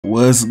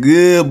What's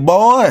good,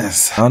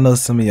 boys? I know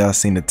some of y'all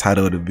seen the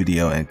title of the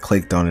video and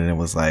clicked on it and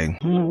was like,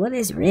 what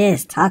is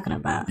Rizns talking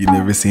about? You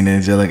never seen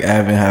Angelic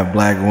Advent have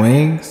black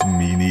wings?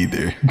 Me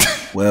neither.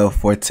 Well,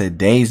 for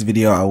today's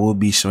video, I will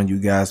be showing you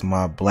guys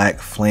my black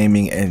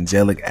flaming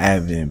Angelic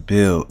Advent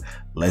build.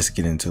 Let's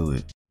get into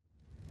it.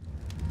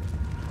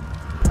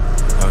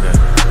 Okay.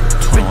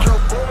 21.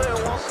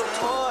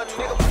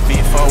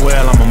 Being for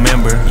well, I'm a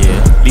member.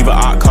 Yeah. Leave a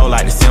art code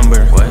like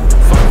December. What?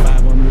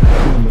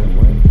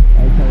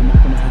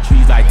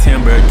 Trees like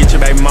timber. Get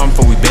your baby mama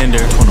before we bend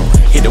her.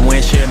 Hit the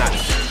windshield, not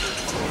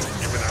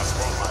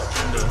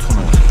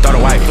throw the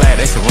white flag,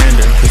 they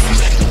surrender.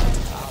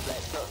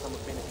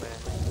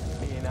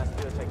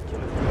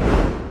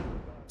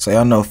 So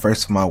y'all know,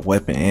 first for my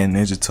weapon and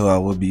ninja tool, I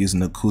will be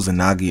using the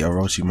Kusanagi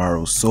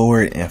Orochimaru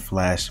sword and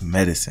flash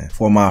medicine.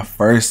 For my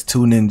first two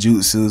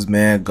ninjutsus,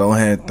 man, go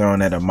ahead and throw in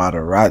that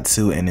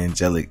Amaterasu and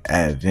Angelic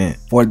Advent.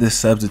 For the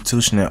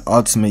substitution and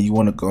ultimate, you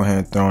want to go ahead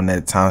and throw in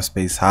that time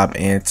space hop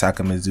and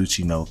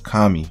Takamizuchi no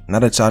Kami. Now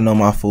that y'all know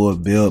my full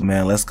build,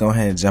 man, let's go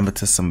ahead and jump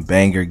into some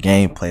banger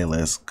gameplay.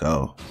 Let's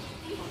go.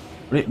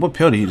 What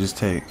pill did he just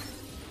take?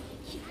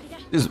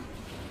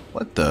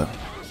 What the?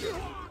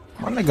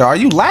 My nigga, are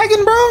you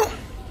lagging, bro?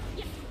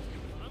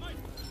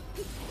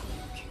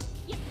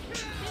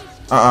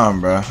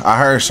 Bro. I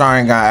heard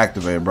Sharingan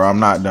activated, bro. I'm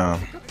not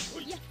dumb.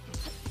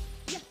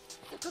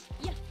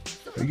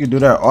 You can do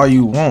that all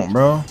you want,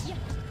 bro.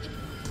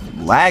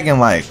 Lagging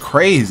like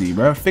crazy,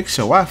 bro. Fix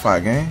your Wi-Fi,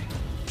 gang.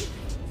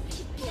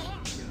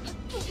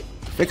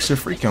 Fix your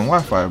freaking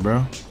Wi-Fi,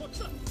 bro.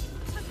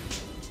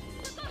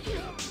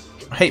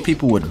 I hate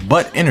people with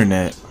butt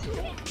internet.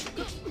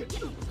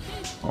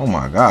 Oh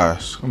my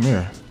gosh. Come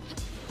here.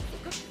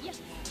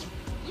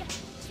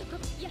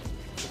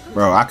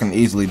 Bro, I can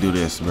easily do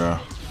this, bro.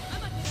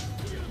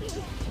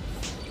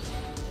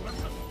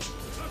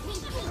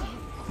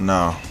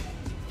 No.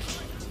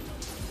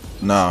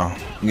 No.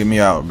 Get me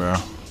out, bro.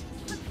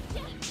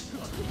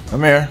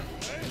 Come here.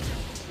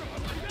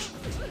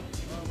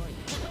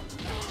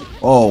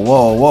 Whoa,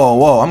 whoa, whoa,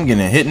 whoa. I'm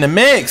getting hit in the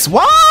mix.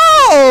 Whoa!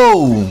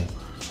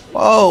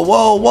 Whoa,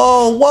 whoa,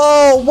 whoa,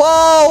 whoa,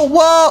 whoa,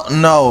 whoa.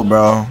 No,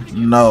 bro.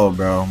 No,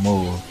 bro.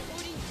 Move.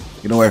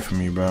 Get away from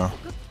me, bro.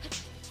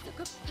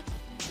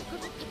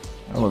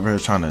 I'm over here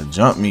trying to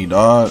jump me,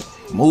 dog.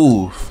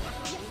 Move.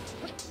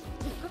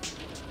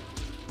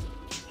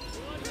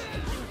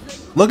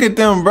 Look at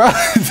them, bro.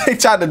 They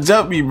tried to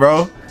jump me,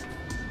 bro.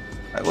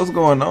 Like, what's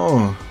going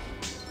on?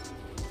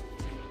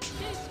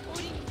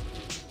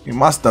 Get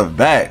my stuff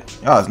back.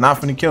 Y'all is not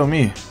finna kill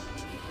me.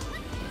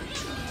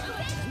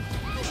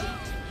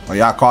 Oh,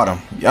 y'all caught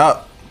him.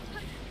 Yup.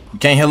 You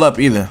can't heal up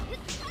either.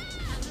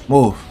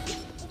 Move.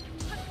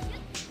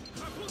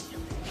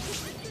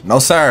 No,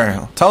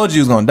 sir. Told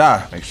you was gonna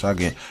die. Make sure I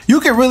get. You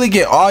can really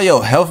get all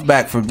your health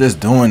back from just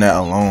doing that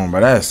alone, bro.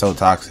 That is so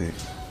toxic.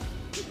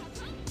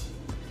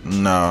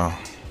 No,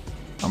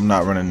 I'm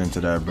not running into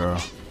that, bro.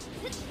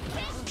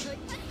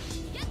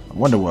 I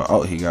wonder what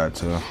ult he got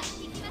too.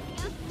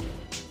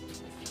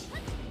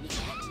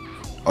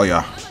 Oh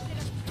yeah.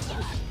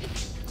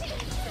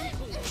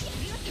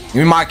 Give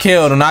me my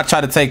kill. Do not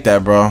try to take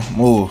that, bro.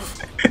 Move.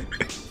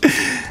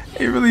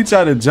 He really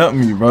tried to jump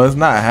me, bro. It's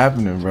not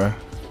happening, bro.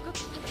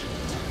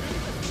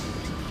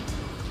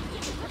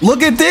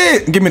 Look at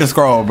this. Give me the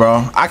scroll,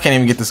 bro. I can't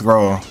even get the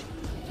scroll.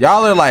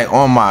 Y'all are like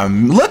on my.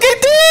 Look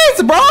at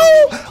this, bro.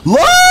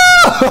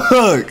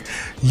 Look.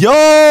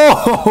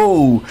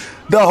 Yo.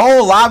 The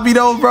whole lobby,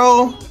 though,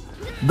 bro.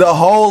 The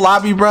whole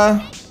lobby, bro.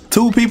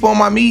 2 people on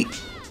my meat.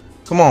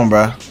 Come on,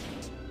 bro.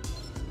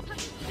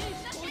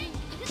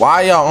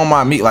 Why y'all on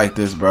my meat like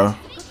this, bro?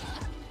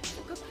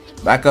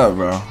 Back up,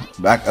 bro.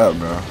 Back up,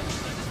 bro.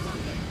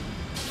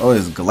 Oh,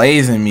 it's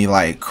glazing me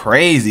like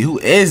crazy. Who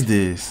is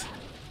this?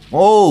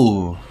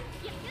 Whoa.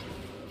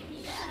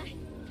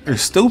 You're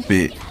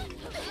stupid.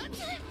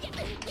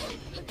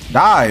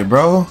 Die,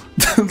 bro.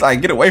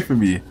 Like, get away from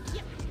me.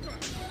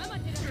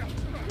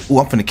 Ooh,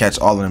 I'm finna catch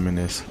all of them in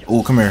this.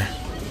 Ooh, come here.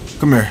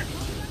 Come here.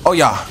 Oh,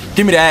 yeah.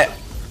 Give me that.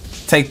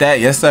 Take that.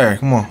 Yes, sir.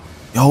 Come on.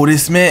 Yo,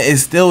 this man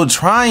is still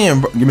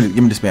trying, bro. Give me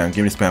the spam.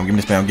 Give me the spam. Give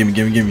me the spam. Give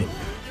me.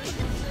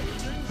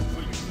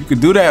 You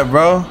could do that,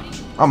 bro.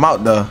 I'm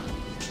out, though.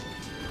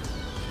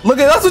 Look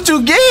at that's what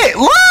you get.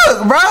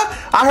 Look, bro.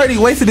 I heard he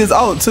wasted his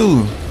ult,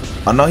 too.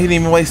 Oh, no, he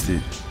didn't even waste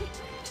it.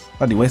 I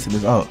thought he wasted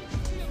his ult.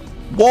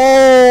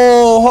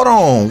 Whoa, hold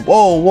on.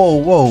 Whoa, whoa,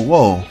 whoa,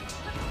 whoa.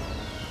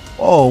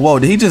 Whoa, whoa.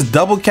 Did he just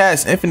double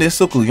cast Infinite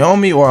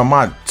Tsukuyomi or am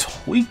I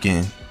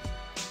tweaking?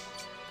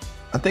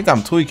 I think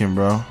I'm tweaking,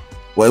 bro.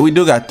 Well, we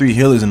do got 3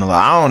 healers in the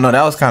lot. I don't know.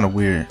 That was kind of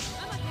weird.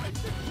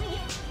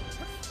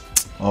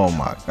 Oh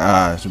my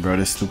gosh, bro.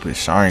 This stupid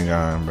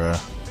Sharingan, bro.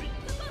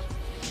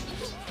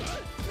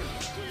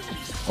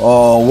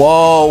 Oh,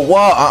 whoa,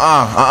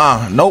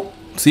 whoa. Nope.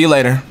 See you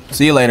later.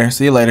 See you later.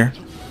 See you later.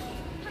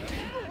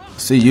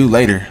 See you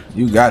later.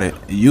 You got it.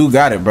 You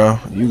got it, bro.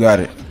 You got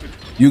it.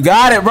 You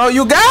got it, bro.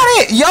 You got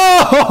it.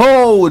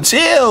 Yo,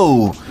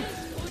 chill.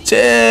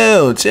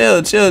 Chill.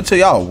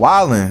 Y'all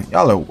wildin'.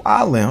 Y'all are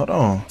wildin'. Hold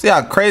on. See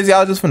how crazy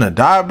I was just finna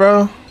die,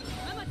 bro?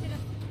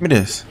 Give me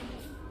this.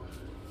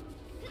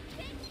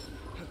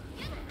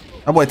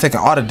 That boy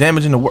taking all the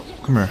damage in the world.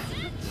 Come here.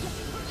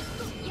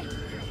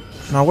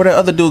 Now, where the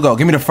other dude go?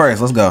 Give me the first.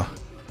 Let's go.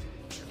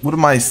 What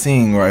am I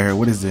seeing right here?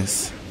 What is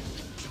this?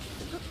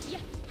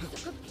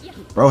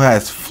 Bro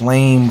has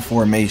flame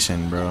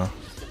formation, bro.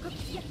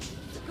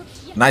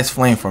 Nice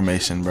flame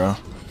formation, bro.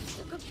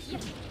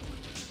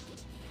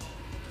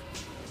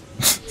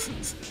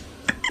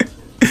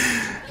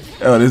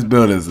 Yo, this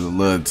build is a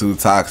little too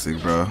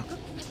toxic, bro.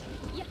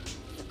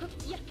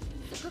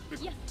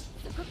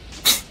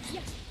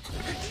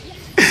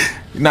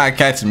 You're not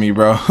catching me,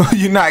 bro.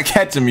 You're not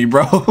catching me,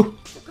 bro.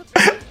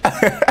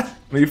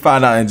 Let me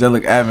find out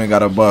Angelic admin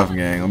got a buff,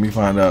 gang. Let me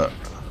find out.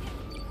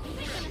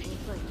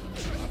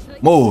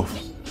 Move.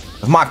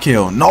 That's my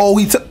kill. No,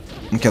 he took.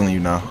 I'm killing you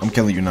now. I'm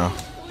killing you now.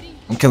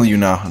 I'm killing you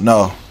now.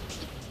 No.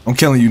 I'm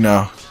killing you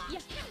now.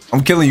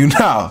 I'm killing you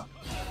now.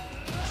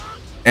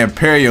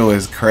 Imperial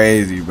is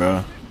crazy,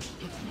 bro.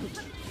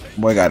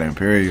 Boy got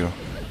Imperial.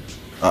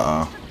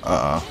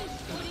 Uh-oh.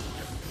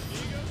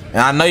 And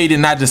I know you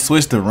did not just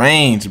switch the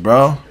range,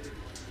 bro.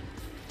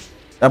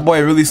 That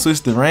boy really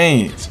switched the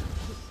range.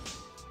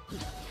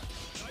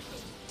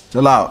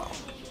 Chill out.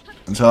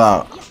 Chill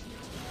out.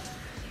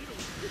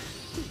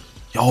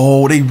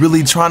 Yo, they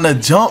really trying to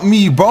jump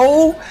me,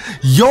 bro.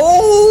 Yo.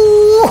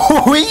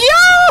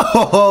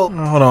 Hold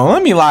on.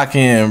 Let me lock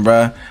in,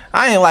 bro.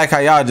 I ain't like how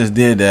y'all just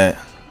did that.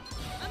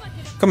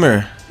 Come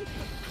here.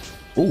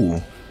 Ooh.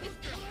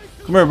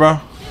 Come here, bro.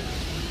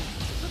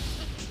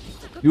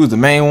 You was the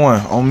main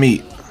one on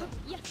meat.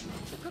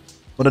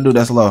 What I do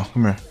that's low?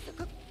 Come here.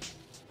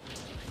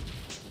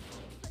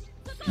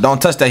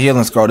 Don't touch that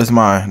healing scroll. This is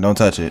mine. Don't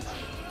touch it.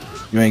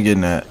 You ain't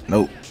getting that.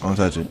 Nope. Don't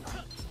touch it.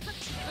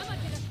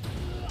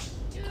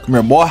 Come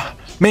here, boy.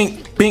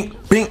 Bink,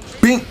 bink, bink,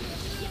 bink.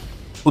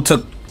 Who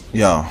took?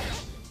 Yo.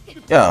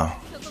 Yo.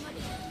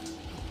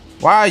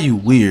 Why are you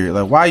weird?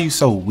 Like, why are you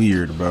so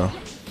weird, bro?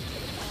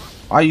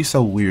 Why are you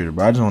so weird,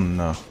 bro? I just want to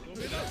know.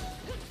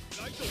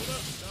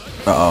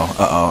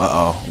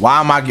 Uh-oh. Why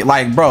am I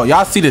like, bro?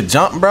 Y'all see the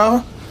jump,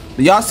 bro?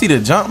 Do y'all see the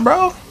jump,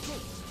 bro?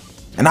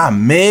 And I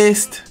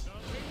missed.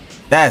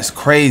 That's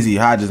crazy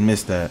how I just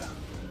missed that.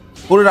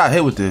 Who did I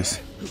hit with this?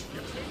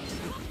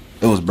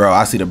 It was bro.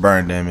 I see the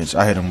burn damage.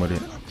 I hit him with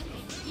it.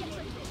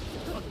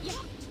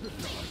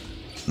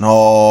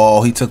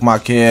 No, he took my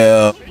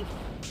kill.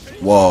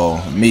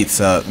 Whoa, meat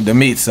suck. The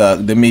meat suck.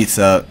 The meat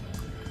suck.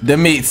 The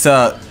meat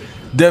suck.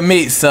 The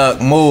meat suck.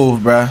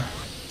 Move, bro.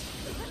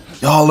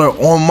 Y'all are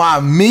on my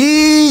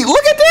meat.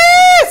 Look at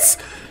this,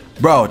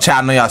 bro.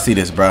 Chat, I know y'all see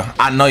this, bro.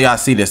 I know y'all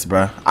see this,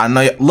 bro. I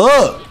know.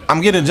 Look,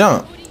 I'm getting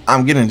jumped.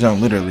 I'm getting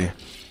jumped, literally.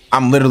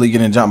 I'm literally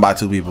getting jumped by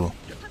 2 people,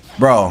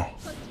 bro.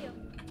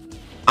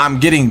 I'm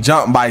getting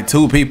jumped by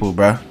 2 people,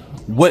 bro.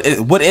 What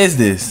is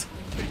this?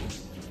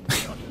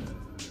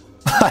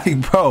 Like,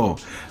 bro,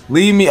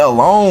 leave me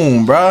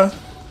alone, bro.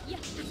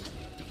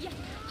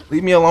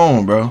 Leave me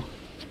alone, bro.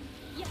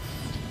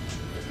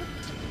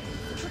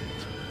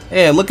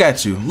 Yeah, look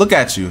at you. Look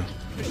at you.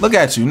 Look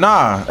at you.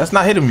 Nah, that's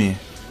not hitting me.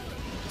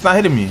 It's not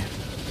hitting me.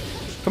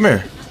 Come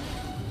here.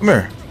 Come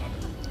here.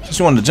 Just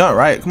you want to jump,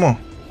 right? Come on.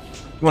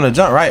 You want to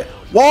jump, right?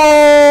 Whoa!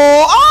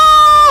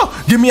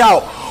 Oh! Get me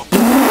out.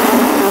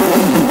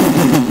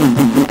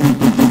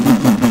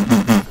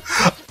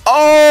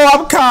 Oh,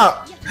 I'm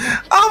cop.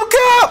 I'm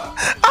cop.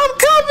 I'm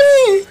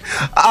coming.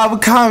 I'm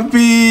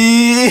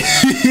coming.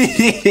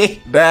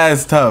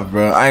 That's tough,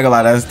 bro. I ain't gonna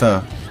lie, that's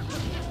tough.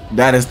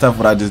 That is tough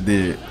what I just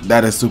did.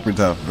 That is super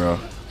tough, bro.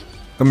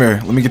 Come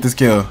here. Let me get this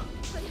kill.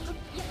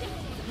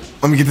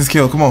 Let me get this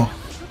kill. Come on.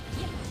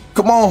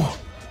 Come on.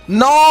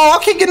 No, I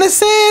can't get an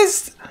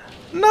assist.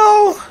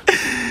 No.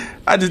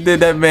 I just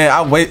did that, man.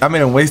 I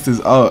made him waste his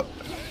ult.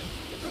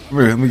 Come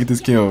here. Let me get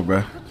this kill,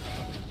 bro.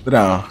 Sit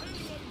down.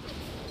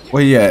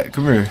 Where he at?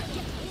 Come here.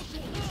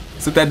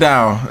 Sit that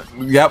down.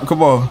 Yep,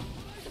 come on.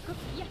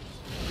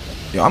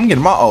 Yo, I'm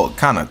getting my ult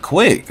kind of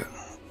quick.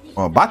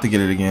 Oh, about to get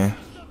it again.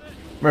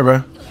 Come here,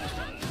 bro.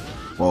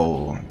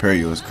 Whoa,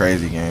 Imperial is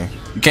crazy, gang.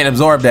 You can't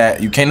absorb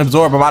that. You can't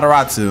absorb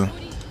Amaterasu.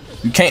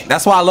 You can't.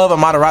 That's why I love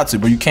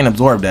Amaterasu, but you can't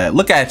absorb that.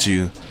 Look at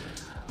you.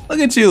 Look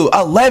at you.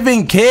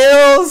 11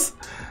 kills?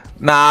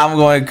 Nah, I'm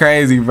going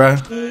crazy, bro.